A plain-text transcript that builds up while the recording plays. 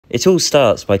It all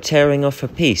starts by tearing off a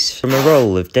piece from a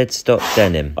roll of dead stock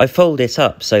denim. I fold it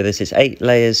up so that it's 8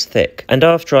 layers thick, and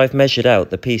after I've measured out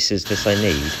the pieces that I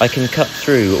need, I can cut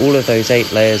through all of those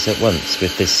 8 layers at once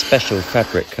with this special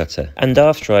fabric cutter. And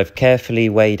after I've carefully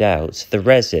weighed out the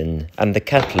resin and the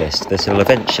catalyst that will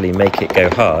eventually make it go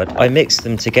hard, I mix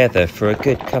them together for a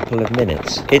good couple of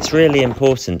minutes. It's really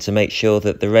important to make sure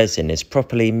that the resin is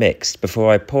properly mixed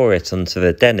before I pour it onto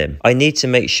the denim. I need to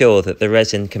make sure that the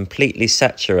resin completely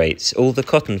saturates all the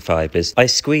cotton fibres. I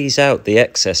squeeze out the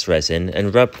excess resin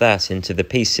and rub that into the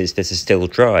pieces that are still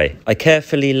dry. I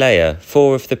carefully layer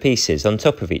 4 of the pieces on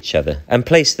top of each other and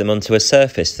place them onto a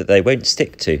surface that they won't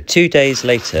stick to. 2 days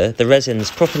later, the resin's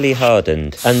properly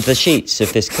hardened and the sheets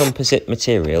of this composite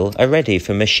material are ready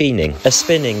for machining. A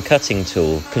spinning cutting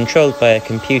tool, controlled by a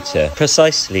computer,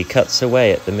 precisely cuts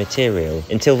away at the material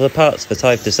until the parts that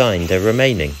I've designed are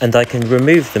remaining, and I can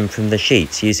remove them from the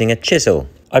sheets using a chisel.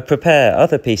 I prepare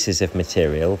other pieces of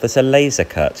material that are laser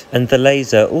cut, and the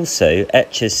laser also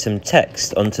etches some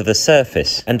text onto the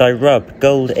surface, and I rub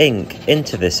gold ink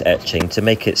into this etching to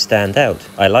make it stand out.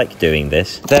 I like doing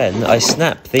this. Then I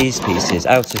snap these pieces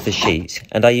out of the sheet,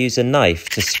 and I use a knife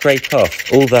to scrape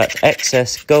off all that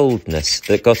excess goldness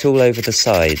that got all over the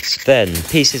sides. Then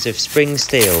pieces of spring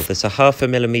steel that are 0.5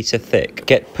 millimeter thick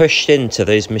get pushed into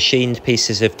those machined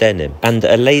pieces of denim, and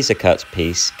a laser cut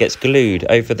piece gets glued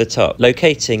over the top,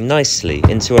 located nicely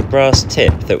into a brass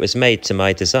tip that was made to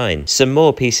my design. Some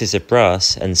more pieces of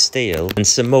brass and steel and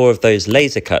some more of those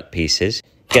laser cut pieces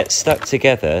get stuck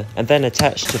together and then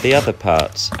attached to the other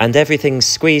parts, and everything's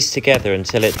squeezed together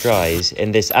until it dries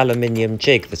in this aluminium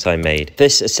jig that I made.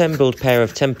 This assembled pair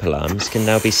of temple arms can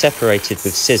now be separated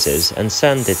with scissors and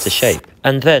sanded to shape,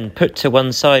 and then put to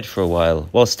one side for a while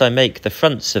whilst I make the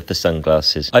fronts of the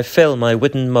sunglasses. I fill my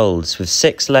wooden moulds with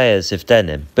 6 layers of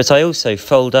denim, but I also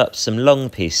fold up some long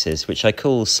pieces which I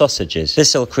call sausages.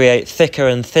 This'll create thicker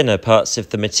and thinner parts of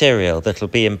the material that'll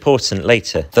be important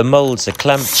later. The moulds are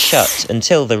clamped shut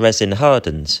until the resin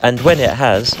hardens, and when it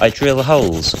has, I drill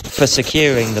holes for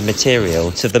securing the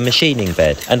material to the machining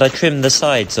bed, and I trim the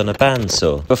sides on a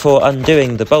bandsaw before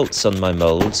undoing the bolts on my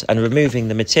moulds and removing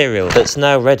the material that's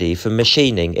now ready for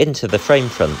machining into the frame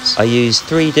fronts. I use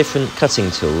 3 different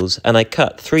cutting tools, and I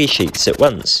cut 3 sheets at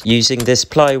once using this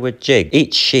plywood jig.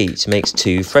 Each sheet makes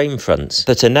 2 frame fronts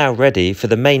that are now ready for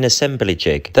the main assembly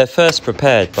jig. They're first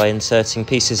prepared by inserting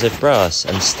pieces of brass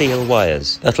and steel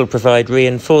wires that'll provide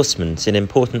reinforcement in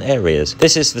important areas.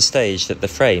 This is the stage that the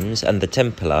frames and the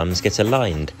temple arms get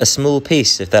aligned. A small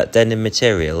piece of that denim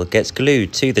material gets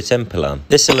glued to the temple arm.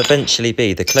 This will eventually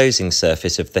be the closing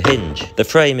surface of the hinge. The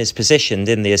frame is positioned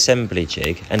in the assembly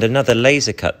jig, and another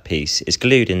laser cut piece is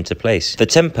glued into place. The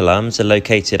temple arms are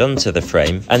located onto the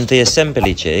frame, and the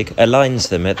assembly jig aligns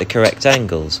them at the correct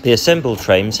angles. The assembled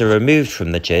frames are removed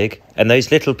from the jig, and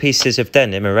those little pieces of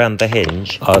denim around the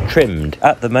hinge are trimmed.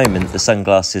 At the moment, the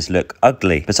sunglasses look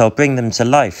ugly, but I'll bring them to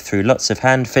life through lots of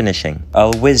hand finishing.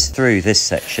 I'll whiz through this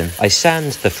section. I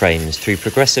sand the frames through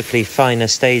progressively finer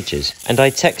stages, and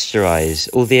I texturize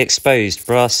all the exposed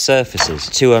brass surfaces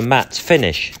to a matte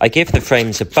finish. I give the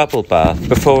frames a bubble bath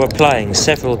before applying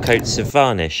several coats of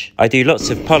varnish. I do lots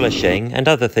of polishing and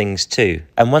other things too.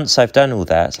 And once I've done all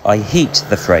that, I heat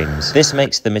the frames. This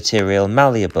makes the material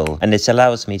malleable, and it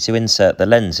allows me to insert the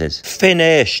lenses.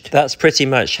 Finished! That's pretty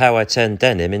much how I turned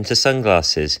denim into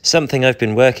sunglasses, something I've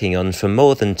been working on for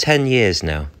more than 10 years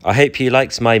now. I hope you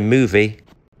liked my movie.